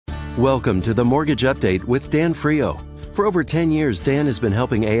Welcome to the Mortgage Update with Dan Frio. For over 10 years, Dan has been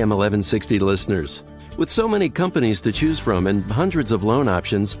helping AM 1160 listeners. With so many companies to choose from and hundreds of loan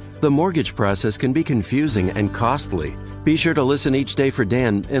options, the mortgage process can be confusing and costly. Be sure to listen each day for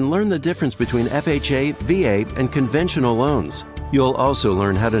Dan and learn the difference between FHA, VA, and conventional loans. You'll also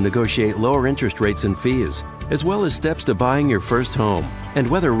learn how to negotiate lower interest rates and fees, as well as steps to buying your first home and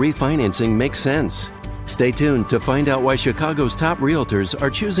whether refinancing makes sense. Stay tuned to find out why Chicago's top realtors are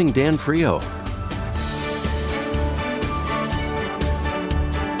choosing Dan Frio.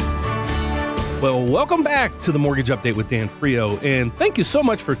 Well, welcome back to the Mortgage Update with Dan Frio, and thank you so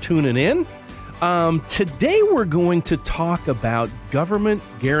much for tuning in. Today we're going to talk about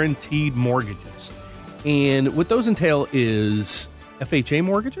government-guaranteed mortgages, and what those entail is FHA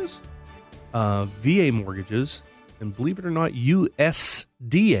mortgages, VA mortgages, and believe it or not,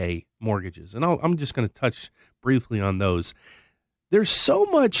 USDA mortgages. And I'm just going to touch briefly on those. There's so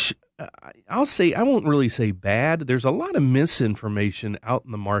much, I won't really say bad. There's a lot of misinformation out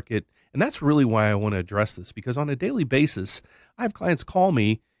in the market. And that's really why I want to address this, because on a daily basis, I have clients call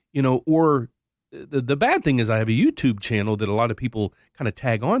me, or the bad thing is I have a YouTube channel that a lot of people kind of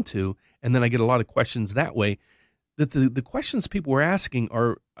tag onto, and then I get a lot of questions that way. That the questions people were asking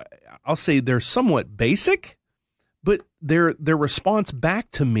are, I'll say they're somewhat basic, but their response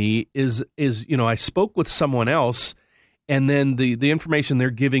back to me is I spoke with someone else, and then the information they're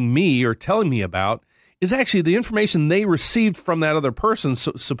giving me or telling me about is actually the information they received from that other person,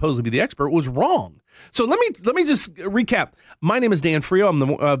 supposed to be the expert, was wrong. So let me just recap. My name is Dan Frio. I'm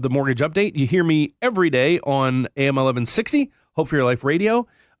the Mortgage Update. You hear me every day on AM 1160, Hope for Your Life Radio.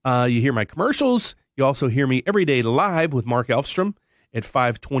 You hear my commercials. You also hear me every day live with Mark Elfstrom at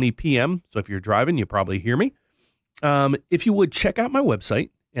 5:20 p.m. So if you're driving, you probably hear me. If you would, check out my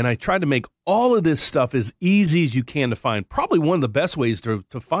website. And I try to make all of this stuff as easy as you can to find. Probably one of the best ways to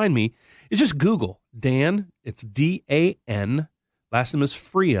find me is just Google Dan. It's D-A-N. Last name is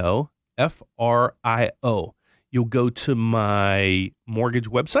Frio, F-R-I-O. You'll go to my mortgage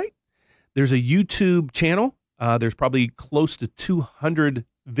website. There's a YouTube channel. There's probably close to 200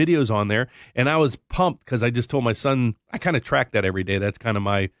 videos on there. And I was pumped because I just told my son, I kind of track that every day. That's kind of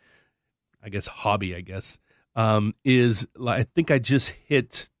my, hobby, I think I just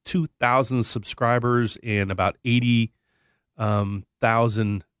hit 2,000 subscribers and about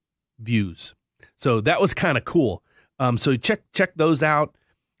 80,000 views. So that was kind of cool. So check those out.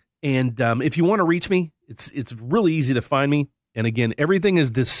 And if you want to reach me, it's really easy to find me. And again, everything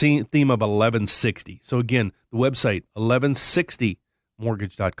is the theme of 1160. So again, the website,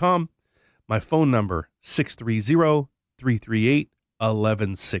 1160mortgage.com. My phone number,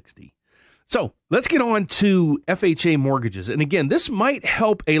 630-338-1160. So let's get on to FHA mortgages. And again, this might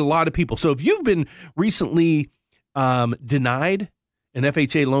help a lot of people. So if you've been recently denied an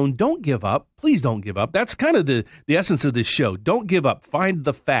FHA loan, don't give up. Please don't give up. That's kind of the essence of this show. Don't give up. Find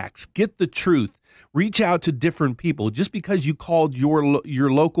the facts. Get the truth. Reach out to different people. Just because you called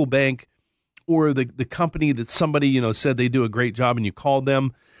your local bank or the company that somebody said they do a great job and you called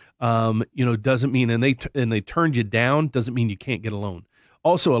them, doesn't mean and they turned you down doesn't mean you can't get a loan.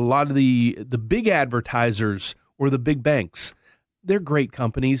 Also, a lot of the big advertisers or the big banks, they're great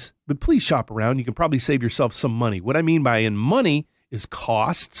companies, but please shop around. You can probably save yourself some money. What I mean by money is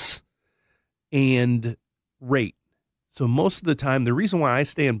costs and rate. So most of the time, the reason why I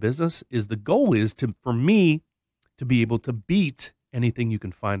stay in business is the goal is for me to be able to beat anything you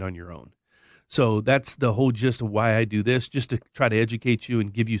can find on your own. So that's the whole gist of why I do this, just to try to educate you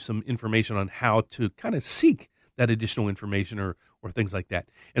and give you some information on how to kind of seek that additional information or things like that.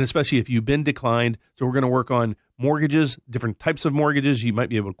 And especially if you've been declined. So we're going to work on mortgages, different types of mortgages you might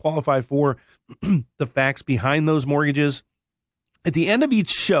be able to qualify for, the facts behind those mortgages. At the end of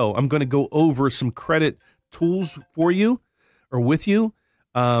each show, I'm going to go over some credit tools for you or with you.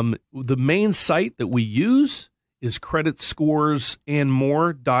 The main site that we use is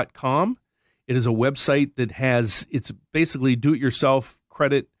creditscoresandmore.com. It is a website that it's basically do-it-yourself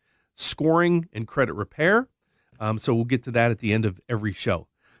credit scoring and credit repair. So we'll get to that at the end of every show.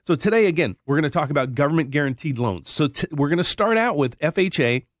 So today, again, we're going to talk about government-guaranteed loans. So we're going to start out with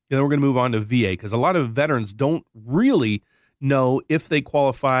FHA, and then we're going to move on to VA, because a lot of veterans don't really know if they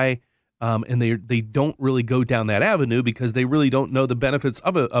qualify, and they don't really go down that avenue because they really don't know the benefits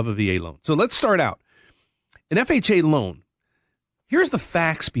of a VA loan. So let's start out. An FHA loan, here's the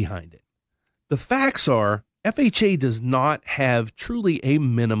facts behind it. The facts are FHA does not have truly a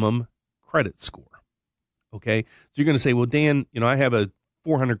minimum credit score. Okay, so you're going to say, well, Dan, I have a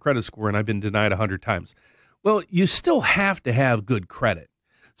 400 credit score and I've been denied 100 times. Well, you still have to have good credit.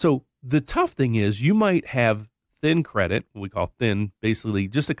 So the tough thing is you might have thin credit, what we call thin, basically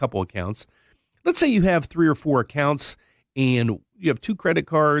just a couple accounts. Let's say you have 3 or 4 accounts and you have 2 credit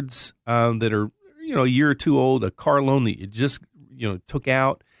cards that are, a year or 2 old, a car loan that you just, took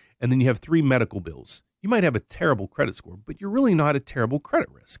out, and then you have 3 medical bills. You might have a terrible credit score, but you're really not a terrible credit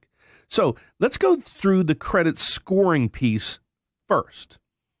risk. So let's go through the credit scoring piece first.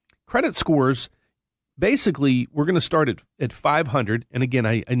 Credit scores, basically, we're going to start at 500. And again,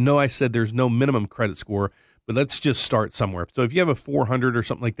 I know I said there's no minimum credit score, but let's just start somewhere. So if you have a 400 or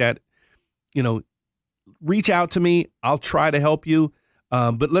something like that, reach out to me. I'll try to help you.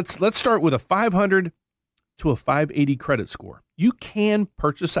 But let's start with a 500 to a 580 credit score. You can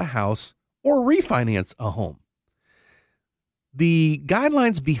purchase a house or refinance a home. The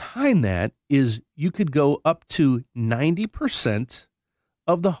guidelines behind that is you could go up to 90%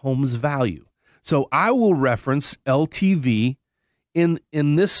 of the home's value. So I will reference LTV in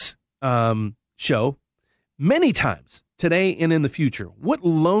this show many times today and in the future. What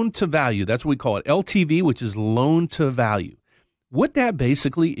loan to value, that's what we call it, LTV, which is loan to value. What that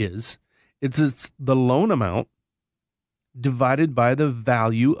basically is, it's the loan amount divided by the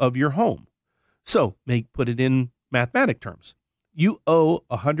value of your home. So put it in mathematic terms. You owe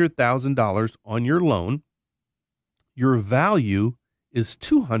 $100,000 on your loan. Your value is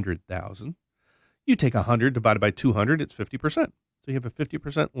 $200,000. You take 100 divided by 200, it's 50%. So you have a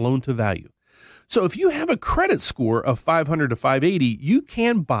 50% loan to value. So if you have a credit score of 500 to 580, you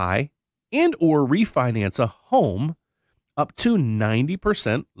can buy and or refinance a home up to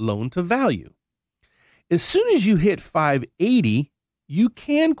 90% loan to value. As soon as you hit 580, you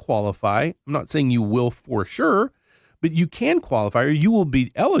can qualify. I'm not saying you will for sure, but you can qualify, or you will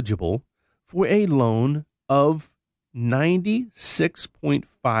be eligible for a loan of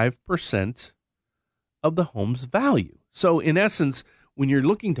 96.5% of the home's value. So in essence, when you're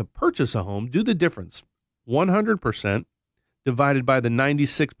looking to purchase a home, do the difference. 100% divided by the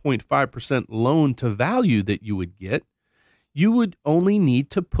 96.5% loan to value that you would get, you would only need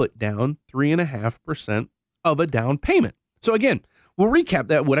to put down 3.5% of a down payment. So again, we'll recap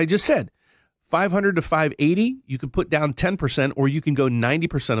that, what I just said. 500 to 580, you could put down 10%, or you can go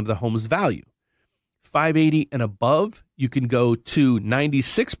 90% of the home's value. 580 and above, you can go to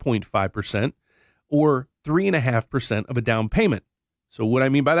 96.5%, or 3.5% of a down payment. So what I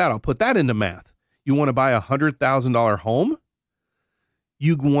mean by that, I'll put that into math. You want to buy a $100,000 home,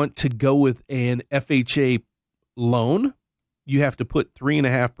 you want to go with an FHA loan, you have to put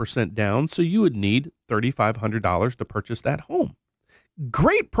 3.5% down, so you would need $3,500 to purchase that home.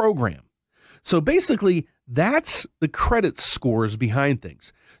 Great program. So basically, that's the credit scores behind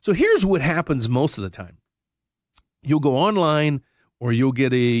things. So here's what happens most of the time. You'll go online, or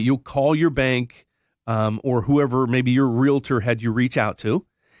you'll call your bank, or whoever, maybe your realtor had you reach out to,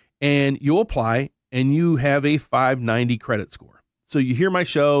 and you'll apply, and you have a 590 credit score. So you hear my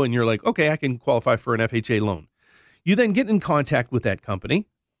show, and you're like, okay, I can qualify for an FHA loan. You then get in contact with that company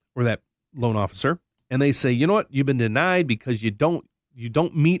or that loan officer, and they say, you know what, you've been denied because you don't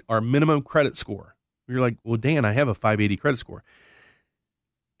meet our minimum credit score. You're like, well, Dan, I have a 580 credit score.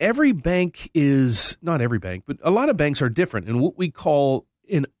 Every bank is, not every bank, but a lot of banks are different. And what we call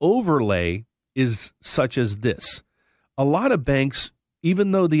an overlay is such as this. A lot of banks,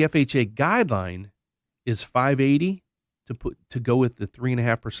 even though the FHA guideline is 580 to go with the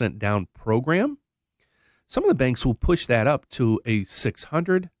 3.5% down program, some of the banks will push that up to a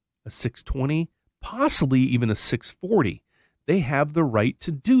 600, a 620, possibly even a 640. They have the right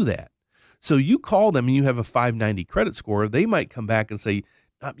to do that. So you call them and you have a 590 credit score, they might come back and say,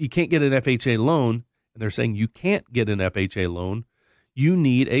 you can't get an FHA loan. And they're saying you can't get an FHA loan. You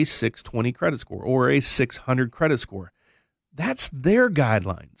need a 620 credit score or a 600 credit score. That's their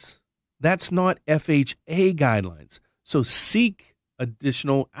guidelines. That's not FHA guidelines. So seek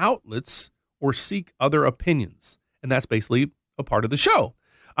additional outlets or seek other opinions. And that's basically a part of the show.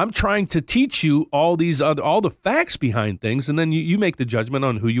 I'm trying to teach you all the facts behind things, and then you make the judgment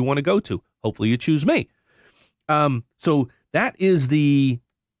on who you want to go to. Hopefully you choose me. So that is the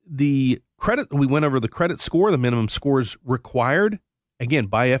credit. We went over the credit score, the minimum scores required, again,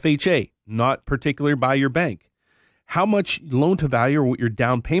 by FHA, not particularly by your bank. How much loan to value or what your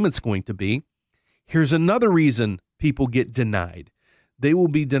down payment's going to be. Here's another reason people get denied. They will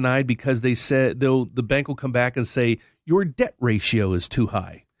be denied because they said the bank will come back and say, your debt ratio is too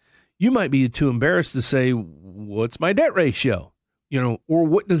high. You might be too embarrassed to say, what's my debt ratio? Or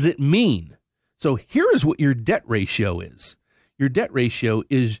what does it mean? So here is what your debt ratio is. Your debt ratio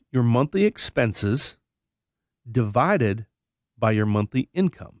is your monthly expenses divided by your monthly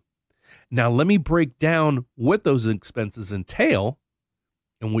income. Now, let me break down what those expenses entail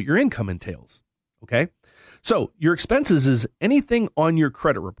and what your income entails. Okay? So your expenses is anything on your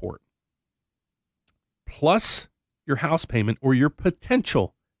credit report plus your house payment or your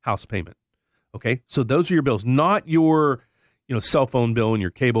potential house payment. Okay, so those are your bills, not your cell phone bill and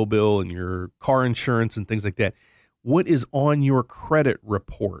your cable bill and your car insurance and things like that. What is on your credit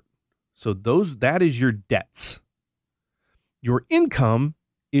report? So that is your debts. Your income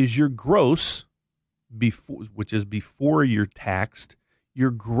is your gross, which is before you're taxed,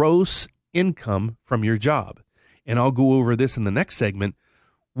 your gross income from your job. And I'll go over this in the next segment.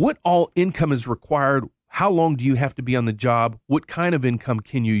 What all income is required? How long do you have to be on the job? What kind of income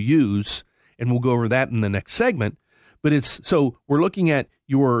can you use? And we'll go over that in the next segment. But so we're looking at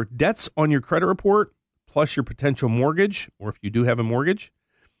your debts on your credit report plus your potential mortgage, or if you do have a mortgage,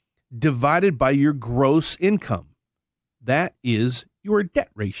 divided by your gross income. That is your debt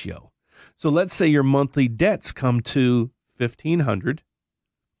ratio. So let's say your monthly debts come to $1,500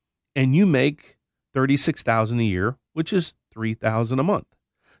 and you make $36,000 a year, which is $3,000 a month.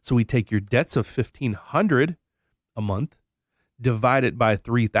 So we take your debts of $1,500 a month, divide it by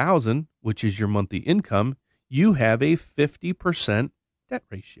 $3,000, which is your monthly income. You have a 50% debt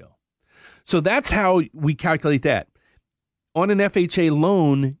ratio. So that's how we calculate that. On an FHA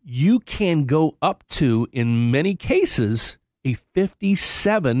loan, you can go up to, in many cases, a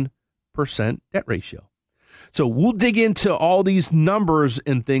 57% debt ratio. So we'll dig into all these numbers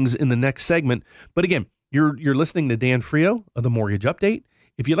and things in the next segment. But again, you're listening to Dan Frio of the Mortgage Update.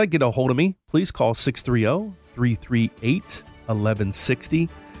 If you'd like to get a hold of me, please call 630-338-1160.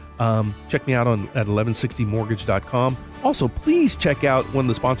 Check me out at 1160mortgage.com. Also, please check out one of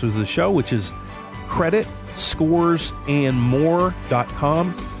the sponsors of the show, which is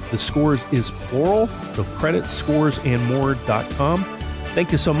creditscoresandmore.com. The scores is plural, so creditscoresandmore.com.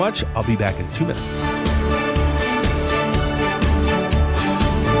 Thank you so much. I'll be back in 2 minutes.